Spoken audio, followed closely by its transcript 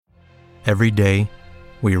Every day,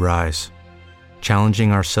 we rise,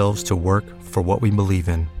 challenging ourselves to work for what we believe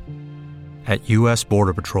in. At U.S.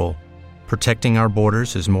 Border Patrol, protecting our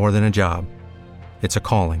borders is more than a job. It's a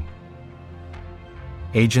calling.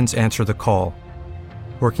 Agents answer the call,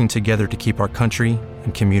 working together to keep our country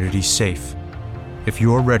and communities safe. If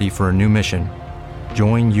you're ready for a new mission,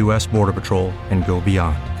 join U.S. Border Patrol and go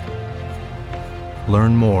beyond.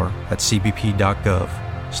 Learn more at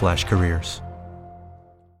cbp.gov/careers.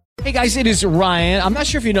 Hey guys, it is Ryan. I'm not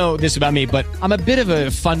sure if you know this about me, but I'm a bit of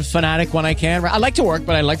a fun fanatic when I can. I like to work,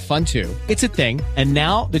 but I like fun too. It's a thing. And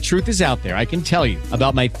now the truth is out there. I can tell you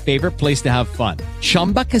about my favorite place to have fun.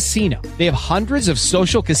 Chumba Casino. They have hundreds of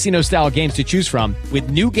social casino style games to choose from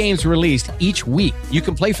with new games released each week. You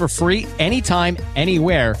can play for free anytime,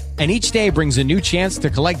 anywhere. And each day brings a new chance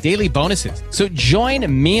to collect daily bonuses. So join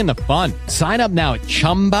me in the fun. Sign up now at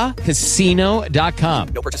ChumbaCasino.com.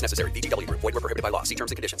 No purchase necessary. VGW Group. Void where prohibited by law. See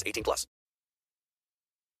terms and conditions. 18+.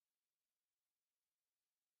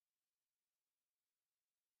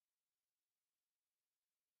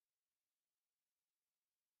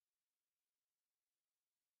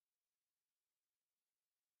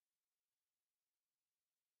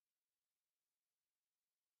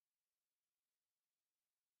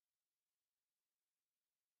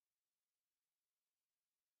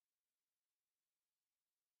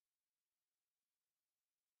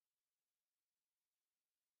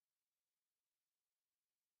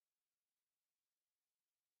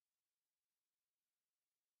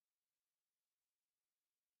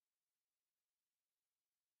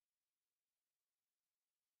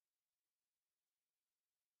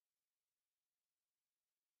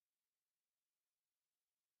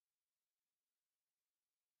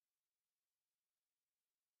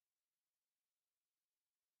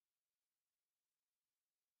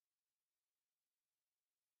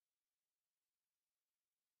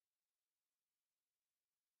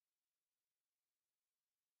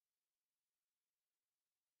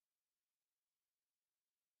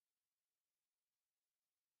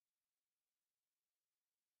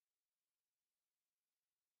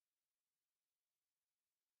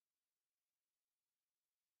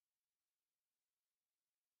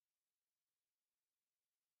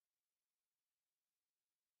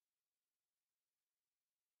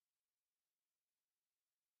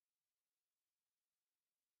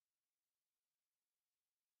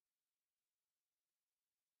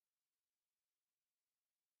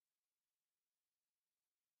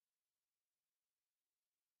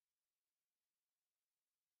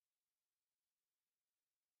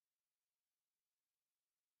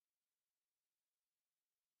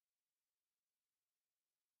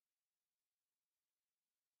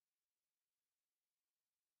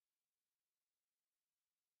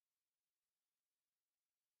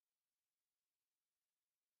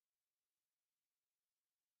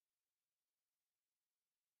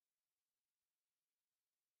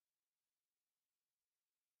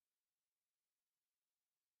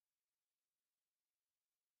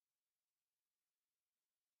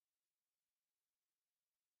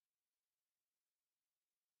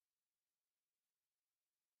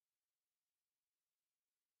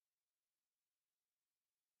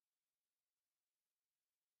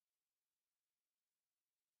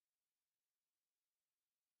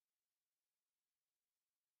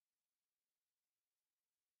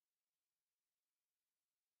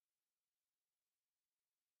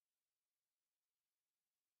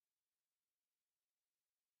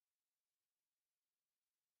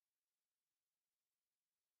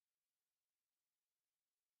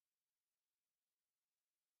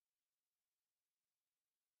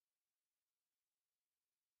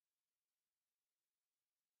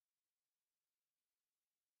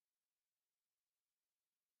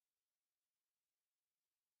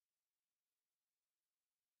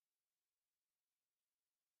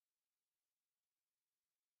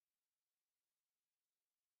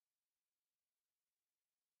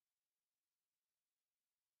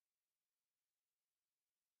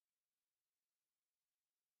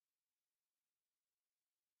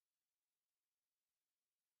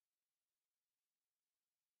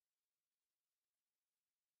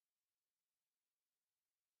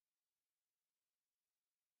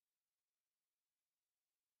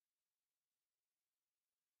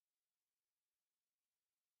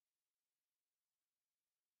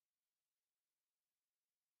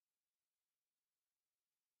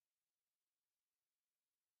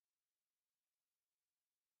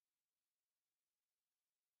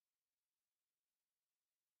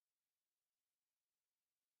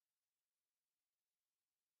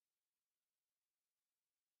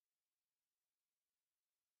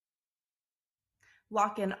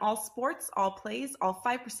 Lock in all sports, all plays, all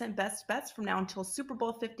 5% best bets from now until Super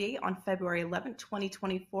Bowl 58 on February 11,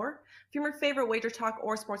 2024. From your favorite Wager Talk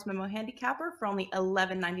or Sports Memo handicapper for only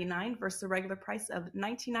 $11.99 versus the regular price of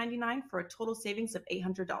 $19.99 for a total savings of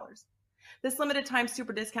 $800. This limited time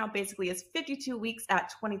super discount basically is 52 weeks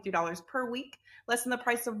at $23 per week, less than the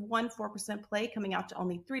price of one 4% play, coming out to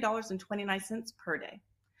only $3.29 per day.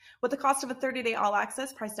 With the cost of a 30-day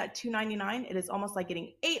all-access priced at $2.99, it is almost like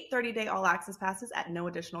getting 8 30-day all-access passes at no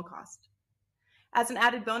additional cost. As an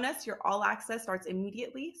added bonus, your all-access starts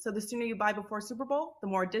immediately, so the sooner you buy before Super Bowl, the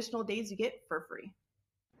more additional days you get for free.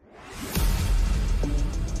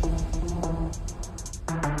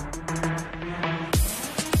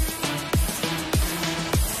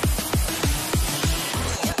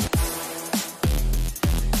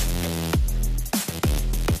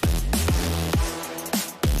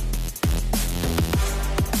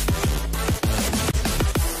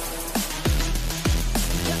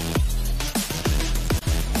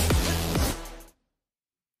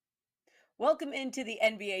 Welcome into the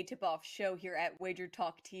NBA Tip-Off Show here at Wager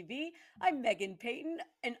Talk TV. I'm Megan Payton.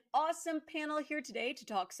 An awesome panel here today to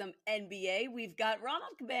talk some NBA. We've got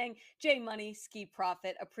Ronald Kabang, J Money, Ski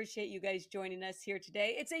Profit. Appreciate you guys joining us here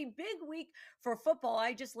today. It's a big week for football.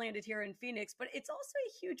 I just landed here in Phoenix, but it's also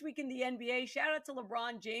a huge week in the NBA. Shout out to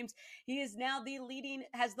LeBron James. He is now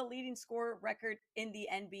has the leading scorer record in the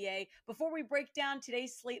NBA. Before we break down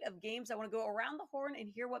today's slate of games, I want to go around the horn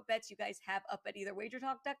and hear what bets you guys have up at either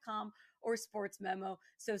wagertalk.com or Sports Memo.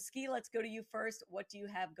 So Ski, let's go to you first. What do you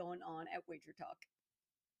have going on at Wager Talk?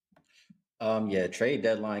 Trade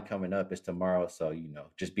deadline coming up is tomorrow. So,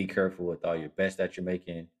 just be careful with all your bets that you're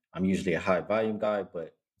making. I'm usually a high volume guy,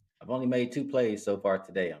 but I've only made 2 plays so far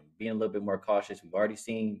today. I'm being a little bit more cautious. We've already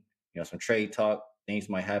seen, some trade talk. Things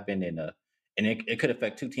might happen and it could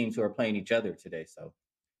affect 2 teams who are playing each other today. So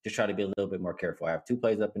just try to be a little bit more careful. I have 2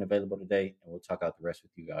 plays up and available today, and we'll talk out the rest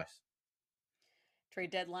with you guys.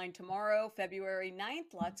 Trade deadline tomorrow, February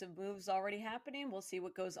 9th. Lots of moves already happening. We'll see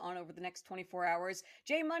what goes on over the next 24 hours.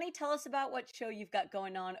 J Money, tell us about what show you've got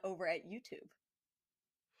going on over at YouTube.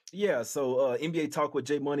 Yeah, so NBA Talk with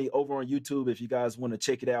J Money over on YouTube. If you guys want to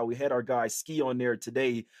check it out, we had our guy Ski on there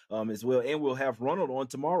today as well, and we'll have Ronald on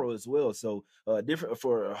tomorrow as well. So different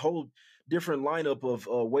for a whole different lineup of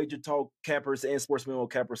Wager Talk cappers and Sports Memo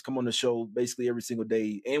cappers come on the show basically every single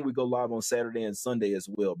day, and we go live on Saturday and Sunday as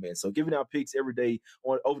well, man. So giving out picks every day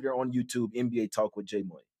over there on YouTube. NBA Talk with J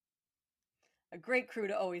Money. A great crew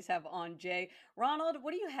to always have on, Jay. Ronald,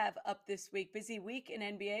 what do you have up this week? Busy week in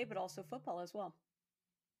NBA, but also football as well.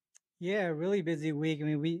 Yeah, really busy week. I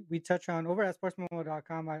mean, we touch on over at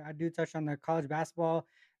sportsmemo.com. I do touch on the college basketball,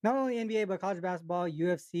 not only NBA, but college basketball,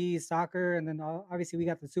 UFC, soccer, and then obviously we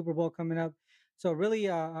got the Super Bowl coming up. So really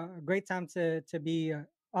a great time to be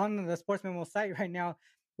on the Sports Memo site right now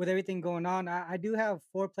with everything going on. I do have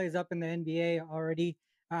 4 plays up in the NBA already.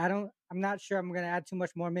 I'm not sure I'm going to add too much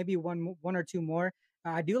more, maybe one or 2 more.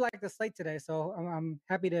 I do like the slate today, so I'm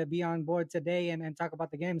happy to be on board today and talk about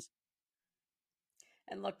the games.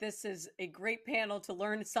 And look, this is a great panel to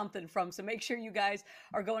learn something from. So make sure you guys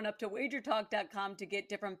are going up to wagertalk.com to get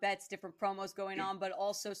different bets, different promos going on, but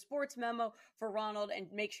also Sports Memo for Ronald. And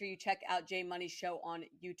make sure you check out J Money's show on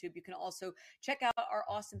YouTube. You can also check out our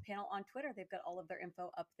awesome panel on Twitter. They've got all of their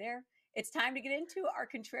info up there. It's time to get into our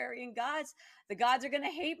contrarian gods. The gods are going to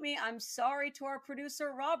hate me. I'm sorry to our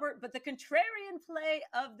producer, Robert, but the contrarian play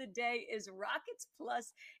of the day is Rockets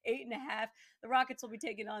plus 8.5. The Rockets will be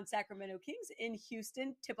taking on Sacramento Kings in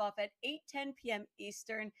Houston. Tip off at 8:10 p.m.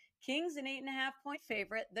 Eastern. Kings an 8.5-point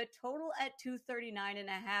favorite. The total at 239.5.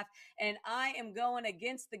 And I am going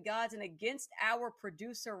against the gods and against our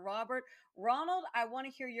producer, Robert. Ronald, I want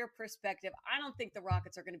to hear your perspective. I don't think the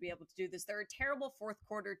Rockets are going to be able to do this. They're a terrible fourth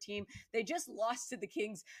quarter team. They just lost to the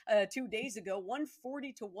Kings 2 days ago,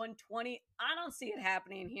 140-120. I don't see it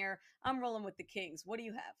happening here. I'm rolling with the Kings. What do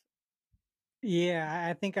you have? Yeah,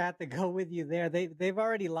 I think I have to go with you there. They've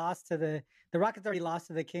already lost to the Rockets already lost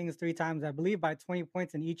to the Kings 3 times, I believe, by 20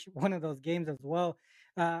 points in each one of those games as well.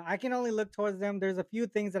 I can only look towards them. There's a few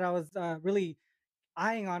things that I was really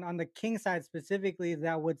eyeing on the Kings side specifically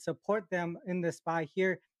that would support them in the spot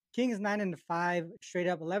here. Kings 9-5, straight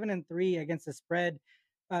up 11-3 against the spread.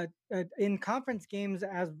 In conference games,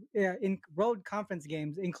 in road conference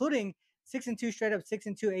games, including 6-2 straight up,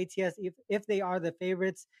 6-2 ATS if they are the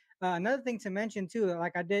favorites. Another thing to mention too,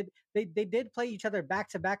 they did play each other back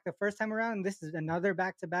to back the first time around, and this is another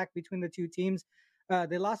back to back between the 2 teams.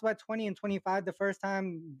 They lost by 20 and 25 the first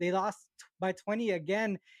time. They lost by 20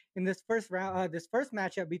 again in this first round, this first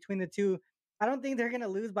matchup between the 2. I don't think they're going to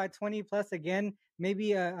lose by 20 plus again.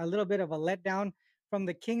 Maybe a little bit of a letdown from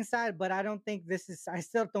the King side, but I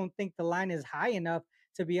still don't think the line is high enough,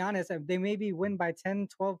 to be honest. They maybe win by 10,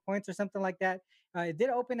 12 points or something like that. It did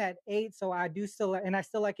open at 8, so I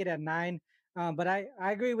still like it at 9. But I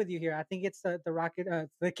agree with you here. I think it's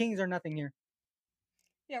the Kings are nothing here.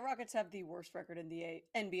 Yeah, Rockets have the worst record in the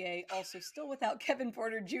NBA, also still without Kevin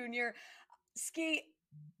Porter Jr. Ski,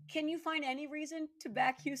 can you find any reason to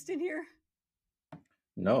back Houston here?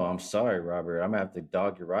 No, I'm sorry, Robert. I'm gonna have to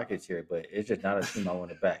dog your Rockets here, but it's just not a team I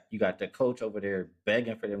want to back. You got the coach over there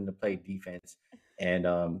begging for them to play defense, and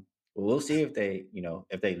we'll see if they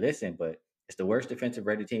listen. But it's the worst defensive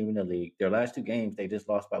rated team in the league. Their last 2 games, they just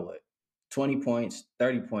lost by what, 20 points,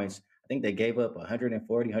 30 points. I think they gave up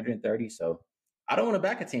 140, 130. So I don't want to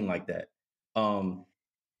back a team like that.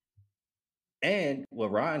 And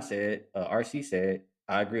what Ron said, RC said,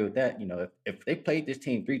 I agree with that. If they played this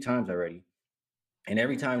team 3 times already, and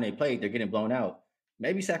every time they played, they're getting blown out,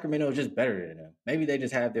 maybe Sacramento is just better than them. Maybe they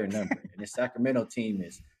just have their number. And this Sacramento team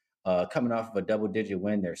is coming off of a double-digit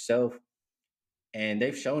win themselves. And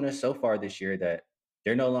they've shown us so far this year that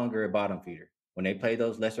they're no longer a bottom feeder. When they play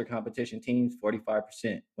those lesser competition teams,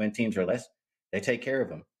 45% when teams are less, they take care of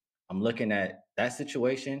them. I'm looking at that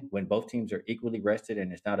situation when both teams are equally rested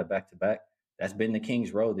and it's not a back-to-back. That's been the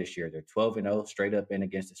Kings' role this year. They're 12-0 straight up in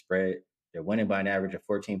against the spread. They're winning by an average of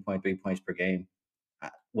 14.3 points per game.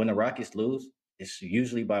 When the Rockets lose, it's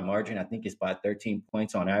usually by margin. I think it's by 13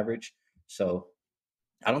 points on average. So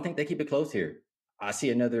I don't think they keep it close here. I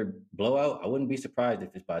see another blowout. I wouldn't be surprised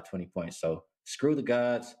if it's by 20 points. So screw the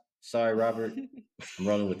gods. Sorry, Robert. I'm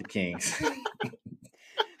rolling with the Kings.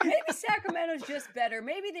 Maybe Sacramento's just better.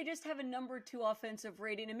 Maybe they just have a number 2 offensive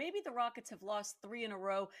rating, and maybe the Rockets have lost 3 in a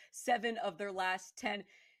row, 7 of their last 10.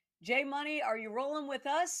 J Money, are you rolling with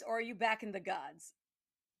us or are you backing the gods?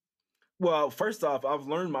 Well, first off, I've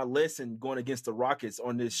learned my lesson going against the Rockets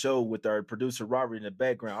on this show with our producer Robert in the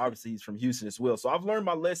background. Obviously, he's from Houston as well. So I've learned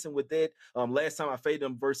my lesson with that. Last time I faded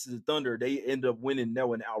them versus the Thunder, they ended up winning that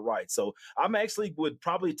one outright. So I'm actually would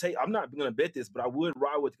probably I'm not going to bet this, but I would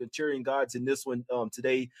ride with the Contrarian Gods in this one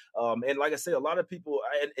today. And like I said, a lot of people,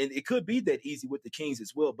 and it could be that easy with the Kings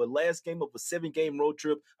as well. But last game of a 7-game road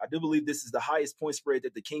trip, I do believe this is the highest point spread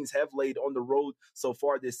that the Kings have laid on the road so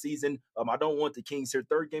far this season. I don't want the Kings here.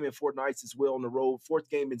 3rd game in 4 nights as well on the road. 4th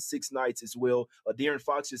game in 6 nights as well. De'Aaron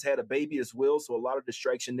Fox just had a baby as well, so a lot of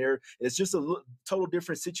distraction there. And it's just a total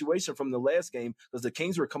different situation from the last game because the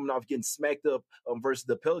Kings were coming off getting smacked up versus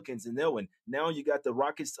the Pelicans in that one. Now you got the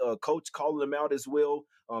Rockets coach calling them out as well.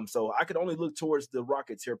 So I could only look towards the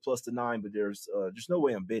Rockets here plus the 9, but there's no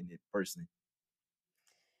way I'm betting it personally.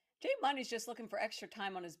 Jay Money's just looking for extra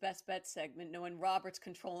time on his best bet segment, knowing Robert's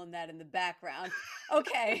controlling that in the background.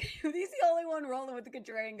 Okay, he's the only one rolling with the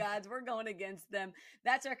Contrarian Gods. We're going against them.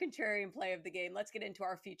 That's our contrarian play of the game. Let's get into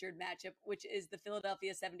our featured matchup, which is the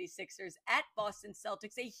Philadelphia 76ers at Boston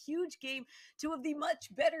Celtics. A huge game, 2 of the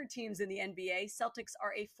much better teams in the NBA. Celtics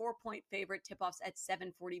are a 4-point favorite. Tip-offs at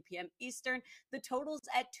 7:40 p.m. Eastern. The total's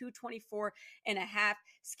at 224.5.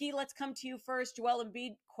 Ski, let's come to you first. Joel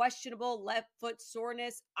Embiid, questionable left foot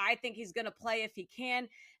soreness. I think he's going to play if he can,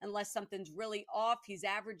 unless something's really off. He's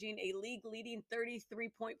averaging a league-leading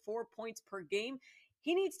 33.4 points per game.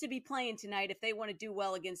 He needs to be playing tonight if they want to do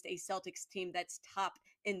well against a Celtics team that's top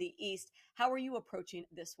in the East. How are you approaching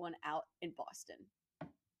this one out in Boston?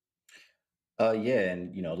 Yeah,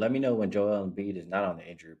 and let me know when Joel Embiid is not on the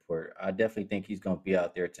injury report. I definitely think he's going to be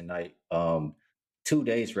out there tonight. 2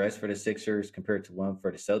 days rest for the Sixers compared to 1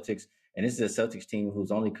 for the Celtics. And this is a Celtics team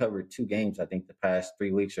who's only covered 2 games, I think, the past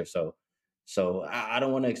 3 weeks or so. So I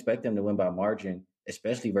don't want to expect them to win by margin,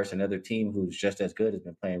 especially versus another team who's just as good, has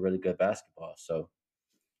been playing really good basketball. So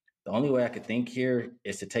the only way I could think here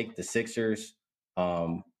is to take the Sixers.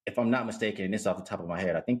 If I'm not mistaken, and this is off the top of my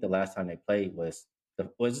head, I think the last time they played was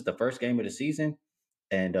the first game of the season.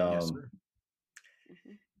 And Yes, sir.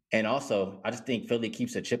 and also, I just think Philly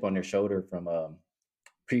keeps a chip on their shoulder from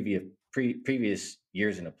previous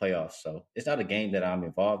years in the playoffs. So it's not a game that I'm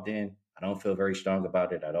involved in. I don't feel very strong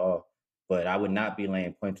about it at all. But I would not be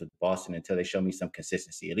laying points with Boston until they show me some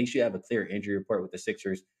consistency. At least you have a clear injury report with the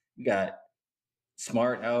Sixers. You got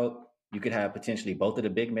Smart out. You could have potentially both of the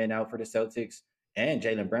big men out for the Celtics. And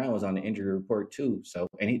Jaylen Brown was on the injury report too. So,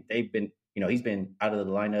 and he's been out of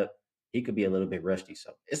the lineup. He could be a little bit rusty.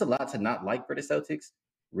 So it's a lot to not like for the Celtics.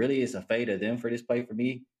 Really, it's a fade of them for this play for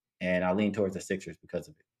me. And I lean towards the Sixers because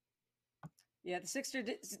of it. Yeah, the Sixers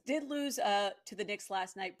did lose to the Knicks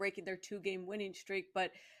last night, breaking their 2-game winning streak,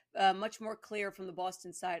 but much more clear from the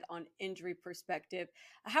Boston side on injury perspective.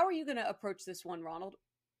 How are you going to approach this one, Ronald?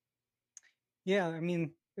 Yeah, I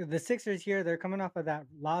mean, the Sixers here, they're coming off of that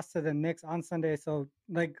loss to the Knicks on Sunday. So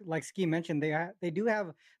like Ski mentioned, they do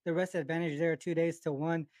have the rest advantage there, 2 days to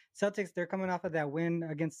one. Celtics, they're coming off of that win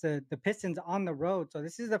against the Pistons on the road. So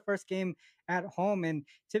this is the first game at home, and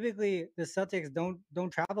typically the Celtics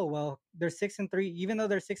don't travel well. They're 6-3, even though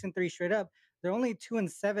they're 6-3 straight up. They're only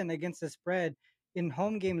 2-7 against the spread in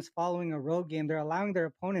home games following a road game. They're allowing their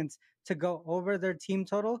opponents to go over their team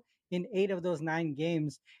total in 8 of those 9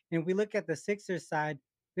 games. And if we look at the Sixers side,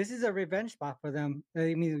 this is a revenge spot for them.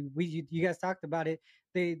 I mean, you guys talked about it.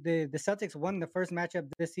 The Celtics won the first matchup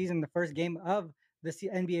this season, the first game of the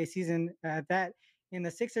NBA season at that. In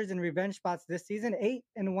the Sixers in revenge spots this season,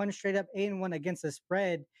 8-1 straight up, 8-1 against the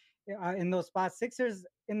spread in those spots. Sixers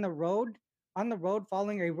on the road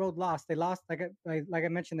following a road loss. They lost, like I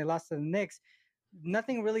mentioned, they lost to the Knicks.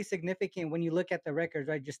 Nothing really significant when you look at the records,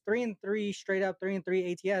 right? Just 3-3 straight up,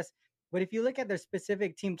 3-3 ATS. But if you look at their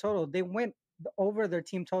specific team total, they went over their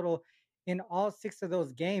team total in all 6 of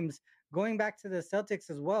those games. Going back to the Celtics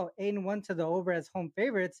as well, 8-1 to the over as home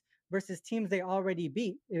favorites versus teams they already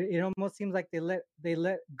beat. It almost seems like they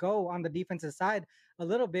let go on the defensive side a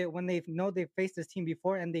little bit when they know they've faced this team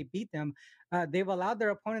before and they beat them. They've allowed their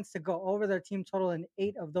opponents to go over their team total in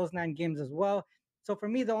 8 of those 9 games as well. So for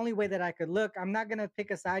me, the only way that I could look, I'm not going to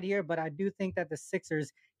pick a side here, but I do think that the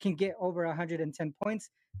Sixers can get over 110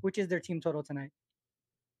 points, which is their team total tonight.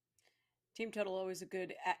 Team total always a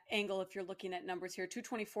good angle if you're looking at numbers here.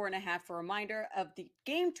 224.5 for a reminder of the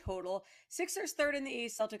game total. Sixers third in the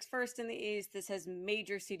East, Celtics first in the East. This has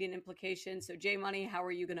major seeding implications. So J Money, how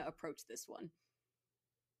are you going to approach this one?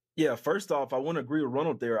 Yeah, first off, I want to agree with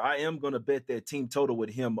Ronald there. I am going to bet that team total with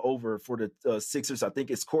him over for the Sixers. I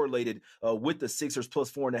think it's correlated with the Sixers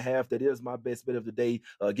plus 4.5. That is my best bet of the day.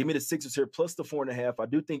 Give me the Sixers here plus the 4.5. I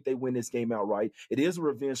do think they win this game outright. It is a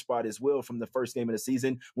revenge spot as well from the first game of the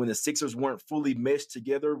season when the Sixers weren't fully meshed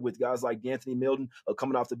together with guys like Anthony Melton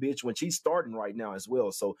coming off the bench when she's starting right now as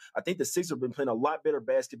well. So I think the Sixers have been playing a lot better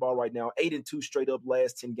basketball right now. 8-2 straight up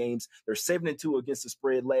last 10 games. They're 7-2 against the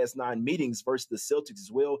spread last 9 meetings versus the Celtics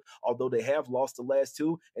as well, although they have lost the last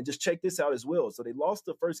 2. And just check this out as well. So they lost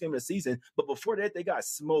the first game of the season, but before that, they got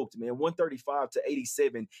smoked, man,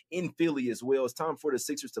 135-87 in Philly as well. It's time for the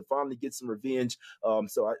Sixers to finally get some revenge.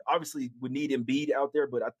 So I obviously would need Embiid out there,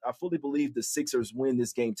 but I fully believe the Sixers win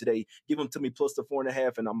this game today. Give them to me plus the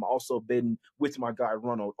 4.5, and I'm also betting with my guy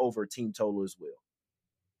Ronald over team total as well.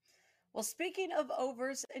 Well, speaking of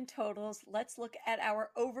overs and totals, let's look at our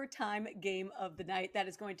overtime game of the night. That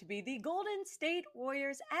is going to be the Golden State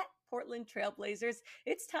Warriors at Portland Trailblazers.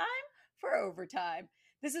 It's time for overtime.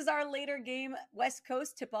 This is our later game, West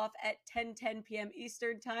Coast tip-off at 10:10 p.m.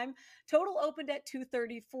 Eastern time. Total opened at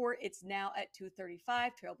 234. It's now at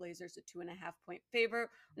 235. Trailblazers a 2.5-point favor.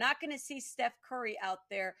 Not going to see Steph Curry out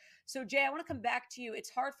there. So, Jay, I want to come back to you. It's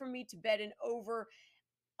hard for me to bet an over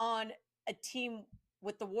on a team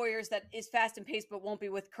with the Warriors that is fast and paced but won't be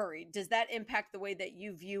with Curry. Does that impact the way that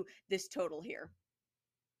you view this total here?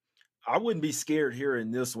 I wouldn't be scared here in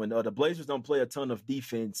this one. The Blazers don't play a ton of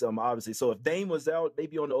defense, obviously. So if Dame was out,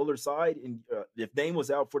 maybe on the other side, and if Dame was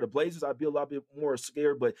out for the Blazers, I'd be a lot bit more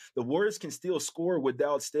scared. But the Warriors can still score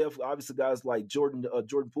without Steph. Obviously, guys like Jordan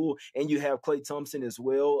Poole, and you have Klay Thompson as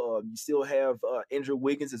well. You still have Andrew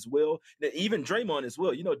Wiggins as well, and even Draymond as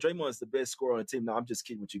well. You know, Draymond is the best scorer on the team. No, I'm just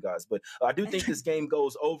kidding with you guys, but I do think this game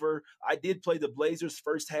goes over. I did play the Blazers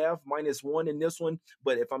first half -1 in this one,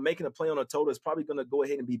 but if I'm making a play on a total, it's probably going to go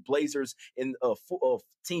ahead and be Blazers in a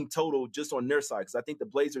team total just on their side, because I think the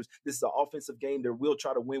Blazers, this is an offensive game. They will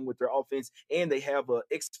try to win with their offense, and they have an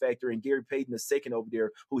X factor in Gary Payton II over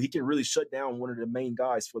there, who he can really shut down one of the main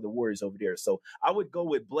guys for the Warriors over there. So I would go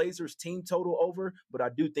with Blazers team total over, but I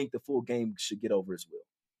do think the full game should get over as well.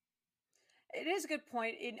 It is a good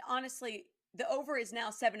point. And honestly, the over is now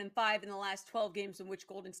 7-5 in the last 12 games in which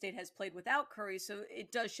Golden State has played without Curry. So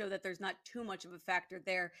it does show that there's not too much of a factor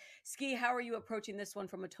there. Ski, how are you approaching this one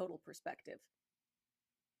from a total perspective?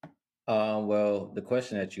 Well, the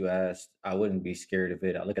question that you asked, I wouldn't be scared of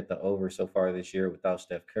it. I look at the over so far this year without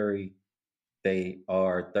Steph Curry. They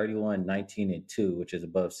are 31-19-2, which is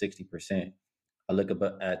above 60%. I look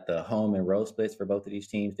at the home and road splits for both of these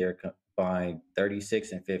teams. They're combined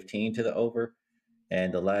 36-15 to the over.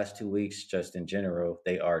 And the last 2 weeks, just in general,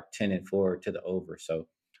 they are 10-4 to the over. So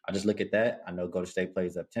I just look at that. I know Golden State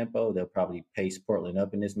plays up tempo. They'll probably pace Portland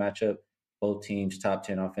up in this matchup. Both teams, top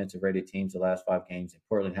 10 offensive rated teams the last 5 games. And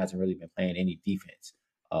Portland hasn't really been playing any defense.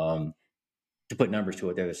 To put numbers to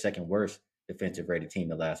it, they're the second worst defensive rated team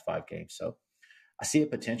the last 5 games. So I see a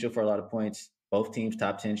potential for a lot of points. Both teams,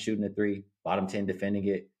 top 10 shooting the 3, bottom 10 defending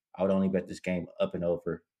it. I would only bet this game up and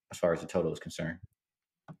over as far as the total is concerned.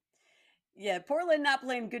 Yeah, Portland not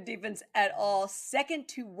playing good defense at all. Second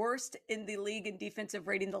to worst in the league in defensive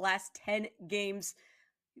rating the last 10 games.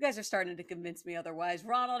 You guys are starting to convince me otherwise.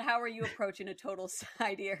 Ronald, how are you approaching a total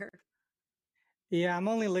side here? Yeah, I'm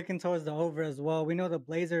only looking towards the over as well. We know the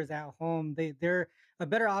Blazers at home, they're a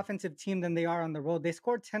better offensive team than they are on the road. They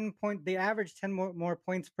scored 10 point, they average 10 more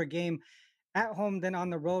points per game at home than on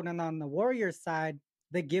the road. And on the Warriors side,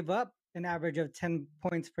 they give up an average of 10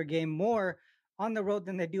 points per game more on the road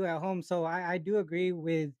than they do at home. So I do agree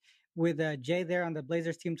with Jay there on the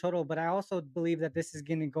Blazers team total, but I also believe that this is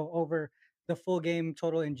going to go over the full game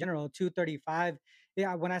total in general, 235.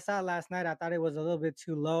 Yeah, when I saw it last night, I thought it was a little bit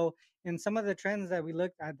too low. And some of the trends that we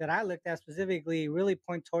looked at, that I looked at specifically, really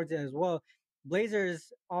point towards it as well.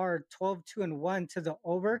 Blazers are 12-2-1 to the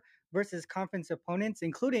over versus conference opponents,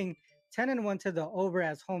 including 10-1 to the over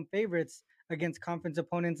as home favorites against conference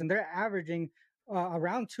opponents, and they're averaging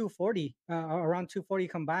around 240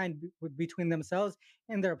 combined between themselves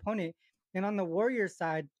and their opponent. And on the Warriors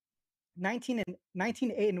side,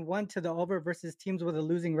 8-1 to the over versus teams with a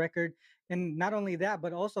losing record. And not only that,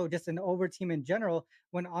 but also just an over team in general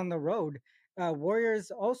when on the road.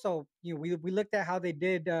 Warriors also, we looked at how they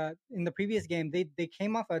did in the previous game. They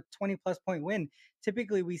came off a 20+ point win.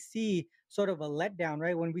 Typically, we see sort of a letdown,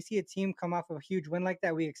 right? When we see a team come off of a huge win like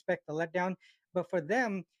that, we expect a letdown. But for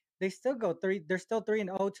them, they still go three. They're still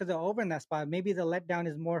 3-0 to the over in that spot. Maybe the letdown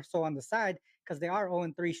is more so on the side because they are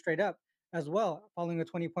 0-3 straight up as well, following a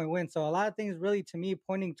 20-point win. So a lot of things really, to me,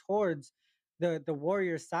 pointing towards the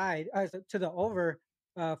Warriors side to the over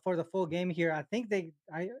for the full game here. I think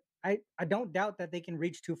I don't doubt that they can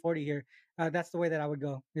reach 240 here. That's the way that I would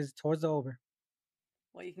go, is towards the over.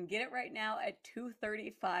 Well, you can get it right now at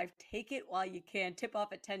 235. Take it while you can. Tip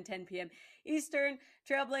off at 10 p.m. Eastern.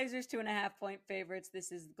 Trailblazers 2.5-point favorites.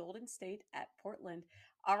 This is Golden State at Portland.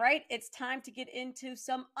 All right, it's time to get into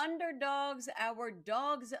some underdogs, our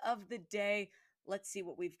dogs of the day. Let's see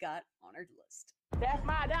what we've got on our list. That's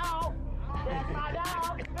my dog. That's my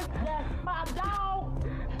dog. That's my dog.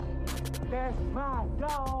 That's my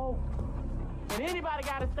dog. And anybody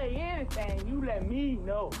got to say anything, you let me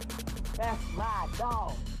know. That's my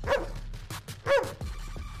dog.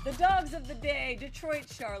 The dogs of the day: Detroit,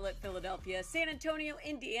 Charlotte, Philadelphia, San Antonio,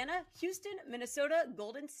 Indiana, Houston, Minnesota,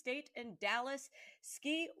 Golden State, and Dallas.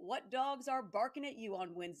 Ski, what dogs are barking at you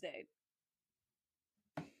on Wednesday?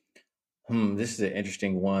 This is an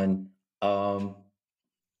interesting one. I'm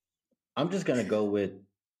just gonna go with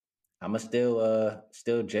I'm gonna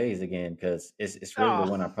still Jays again because it's really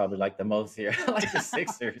the one I probably like the most here. I like the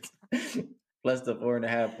Sixers plus the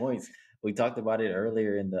 4.5 points. We talked about it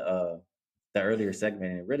earlier in the earlier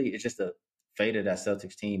segment, and really it's just a fate of that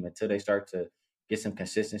Celtics team until they start to get some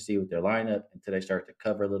consistency with their lineup, until they start to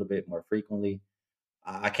cover a little bit more frequently.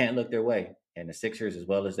 I can't look their way. And the Sixers, as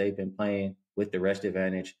well as they've been playing with the rest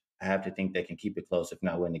advantage, I have to think they can keep it close, if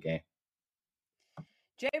not win the game.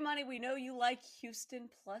 Jay Money, we know you like Houston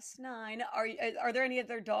 +9. Are there any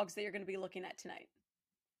other dogs that you're going to be looking at tonight?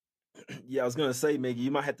 Yeah, I was gonna say, Maggie,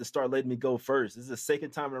 you might have to start letting me go first. This is the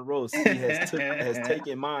second time in a row Steve has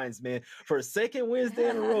taken mines, man, for a second Wednesday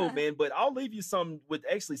in a row, man. But I'll leave you some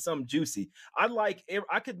juicy.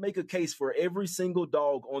 I could make a case for every single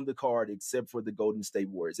dog on the card except for the Golden State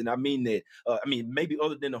Warriors, and I mean that. Maybe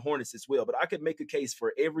other than the Hornets as well, but I could make a case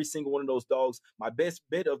for every single one of those dogs. My best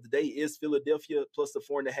bet of the day is Philadelphia plus the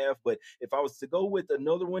 4.5. But if I was to go with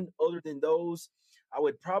another one other than those,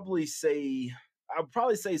 I'd probably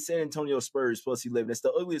say San Antonio Spurs plus 11. It's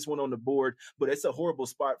the ugliest one on the board, but it's a horrible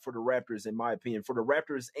spot for the Raptors, in my opinion. For the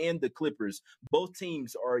Raptors and the Clippers, both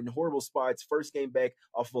teams are in horrible spots. First game back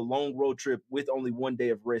off of a long road trip with only 1 day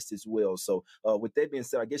of rest as well. So with that being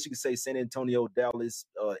said, I guess you could say San Antonio, Dallas,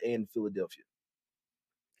 and Philadelphia.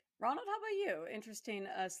 Ronald, how about you? Interesting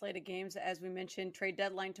slate of games. As we mentioned, trade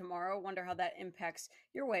deadline tomorrow. Wonder how that impacts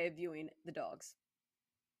your way of viewing the dogs.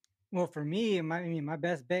 Well, for me, my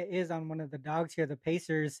best bet is on one of the dogs here, the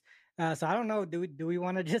Pacers. So I don't know. Do we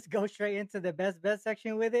want to just go straight into the best bet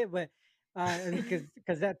section with it? But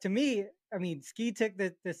because that, to me, Ski took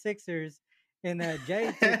the Sixers, and Jay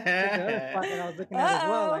took the other spot that I was looking at as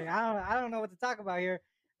well. Like I don't know what to talk about here,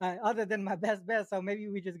 other than my best bet. So maybe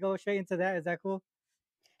we just go straight into that. Is that cool?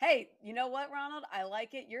 Hey, you know what, Ronald? I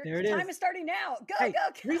like it. Your time is starting now. Go.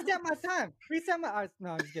 Reset my time. No,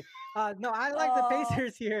 I'm just kidding. No, I like the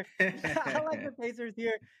Pacers here. I like the Pacers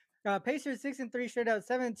here. Pacers 6-3 straight out,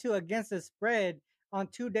 7-2 against the spread on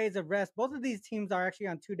 2 days of rest. Both of these teams are actually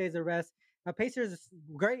on 2 days of rest. Pacers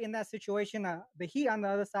great in that situation. The Heat on the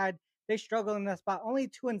other side, they struggle in that spot. Only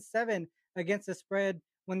 2-7 against the spread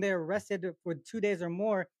when they're rested for 2 days or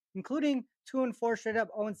more, including 2-4 straight up,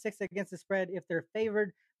 0-6 against the spread if they're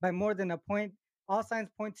favored by more than a point. All signs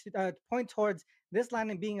point towards this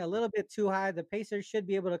line being a little bit too high. The Pacers should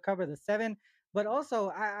be able to cover the 7, but also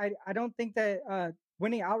I don't think that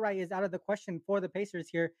winning outright is out of the question for the Pacers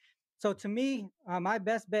here. So to me, my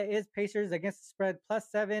best bet is Pacers against the spread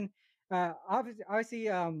 +7. Obviously,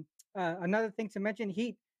 another thing to mention,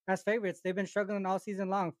 Heat as favorites. They've been struggling all season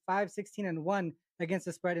long, 5-16-1 against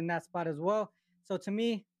the spread in that spot as well. So to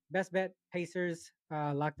me, best bet Pacers.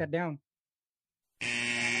 Lock that down.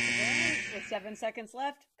 With 7 seconds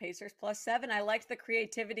left, Pacers +7. I liked the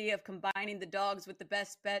creativity of combining the dogs with the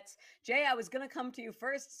best bets. Jay, I was going to come to you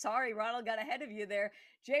first. Sorry, Ronald got ahead of you there.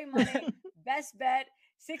 Jay Money, best bet.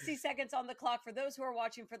 60 seconds on the clock. For those who are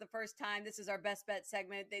watching for the first time, this is our best bet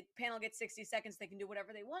segment. The panel gets 60 seconds. They can do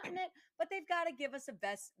whatever they want in it, but they've got to give us a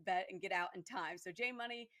best bet and get out in time. So Jay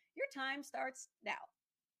Money, your time starts now.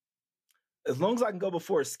 As long as I can go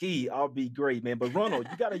before Ski, I'll be great, man. But Ronald,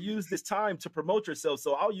 you got to use this time to promote yourself.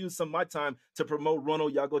 So I'll use some of my time to promote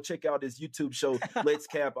Ronald. Y'all go check out his YouTube show, Let's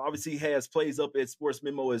Cap. Obviously, he has plays up at Sports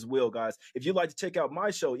Memo as well, guys. If you'd like to check out my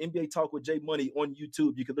show, NBA Talk with J Money on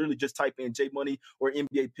YouTube, you can literally just type in J Money or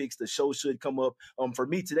NBA Picks. The show should come up. For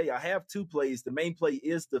me today, I have 2 plays. The main play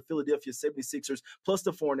is the Philadelphia 76ers plus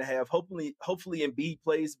the 4.5. Hopefully Embiid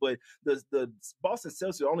plays, but the Boston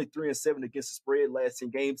Celtics are only 3-7 against the spread last 10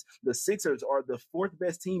 games. The Sixers are the 4th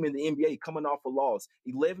best team in the NBA coming off a loss,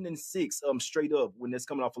 11-6 straight up when it's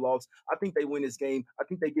coming off a loss. I think they win this game. I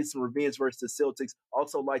think they get some revenge versus the Celtics.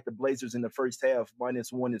 Also like the Blazers in the first half, -1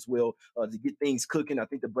 as well, to get things cooking. I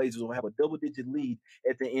think the Blazers will have a double-digit lead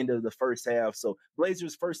at the end of the first half. So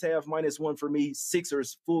Blazers first half -1 for me.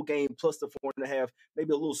 Sixers full game plus the 4.5.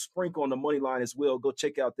 Maybe a little sprinkle on the money line as well. Go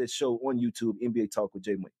check out this show on YouTube, NBA Talk with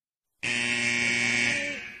J Money.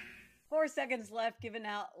 4 seconds left, giving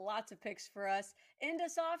out lots of picks for us. End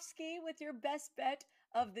us off, Ski, with your best bet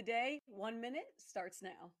of the day. 1 minute starts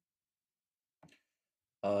now.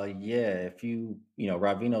 Yeah, if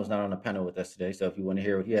Ravino's not on the panel with us today, so if you want to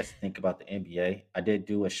hear what he has to think about the NBA, I did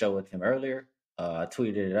do a show with him earlier. I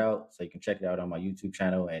tweeted it out, so you can check it out on my YouTube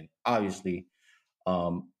channel. And obviously,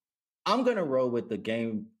 I'm going to roll with the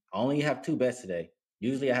game. I only have 2 bets today.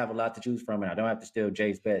 Usually I have a lot to choose from, and I don't have to steal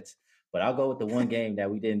Jay's bets. But I'll go with the one game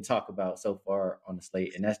that we didn't talk about so far on the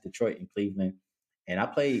slate, and that's Detroit and Cleveland. And I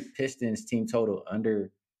played Pistons team total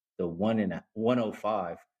under the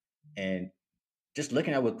 105. And just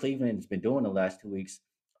looking at what Cleveland has been doing the last 2 weeks,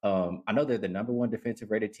 I know they're the number 1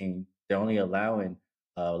 defensive rated team. They're only allowing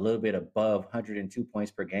a little bit above 102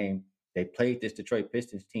 points per game. They played this Detroit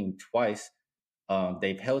Pistons team twice.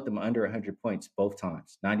 They've held them under 100 points both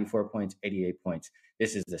times, 94 points, 88 points.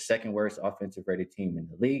 This is the 2nd worst offensive rated team in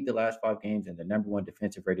the league the last 5 games and the number 1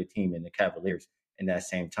 defensive rated team in the Cavaliers in that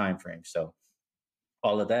same time frame. So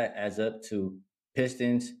all of that adds up to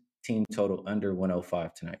Pistons team total under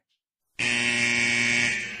 105 tonight.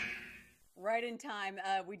 Right in time.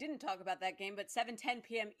 We didn't talk about that game, but 7:10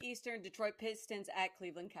 p.m. Eastern, Detroit Pistons at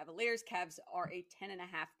Cleveland Cavaliers. Cavs are a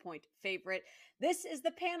 10.5-point favorite. This is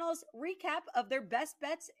the panel's recap of their best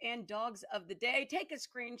bets and dogs of the day. Take a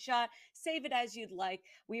screenshot, save it as you'd like.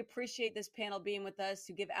 We appreciate this panel being with us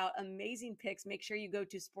to give out amazing picks. Make sure you go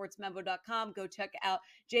to sportsmembo.com, go check out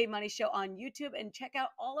J Money Show on YouTube, and check out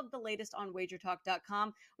all of the latest on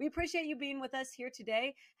wagertalk.com. We appreciate you being with us here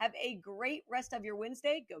today. Have a great rest of your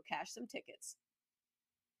Wednesday. Go cash some tickets.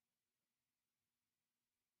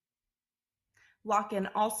 Lock in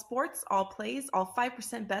all sports, all plays, all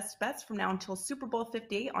 5% best bets from now until Super Bowl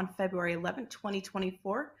 58 on February 11,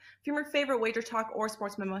 2024. From your favorite Wager Talk or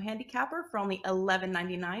Sports Memo handicapper for only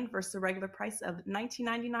 $11.99 versus a regular price of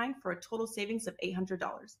 $19.99 for a total savings of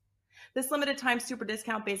 $800. This limited time super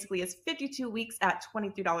discount basically is 52 weeks at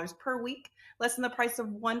 $23 per week, less than the price of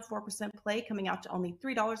one 4% play, coming out to only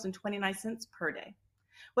 $3.29 per day.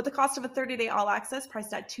 With the cost of a 30-day all-access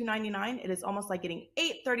priced at $2.99, it is almost like getting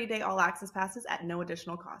 8 30-day all-access passes at no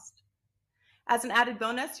additional cost. As an added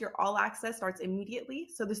bonus, your all-access starts immediately,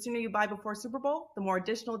 so the sooner you buy before Super Bowl, the more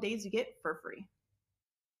additional days you get for free.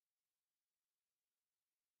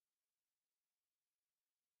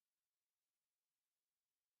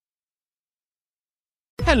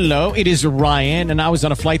 Hello, it is Ryan, and I was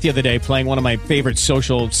on a flight the other day playing one of my favorite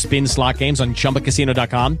social spin slot games on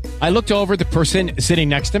ChumbaCasino.com. I looked over at the person sitting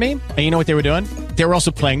next to me, and you know what they were doing? They were also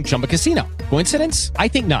playing Chumba Casino. Coincidence? I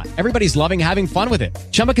think not. Everybody's loving having fun with it.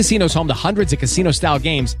 Chumba Casino is home to hundreds of casino-style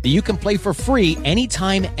games that you can play for free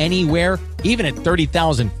anytime, anywhere, even at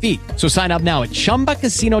 30,000 feet. So sign up now at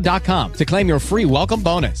ChumbaCasino.com to claim your free welcome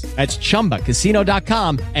bonus. That's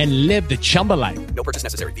ChumbaCasino.com and live the Chumba life. No purchase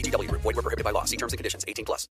necessary. VGW. Void where prohibited by law. See terms and conditions. 18+.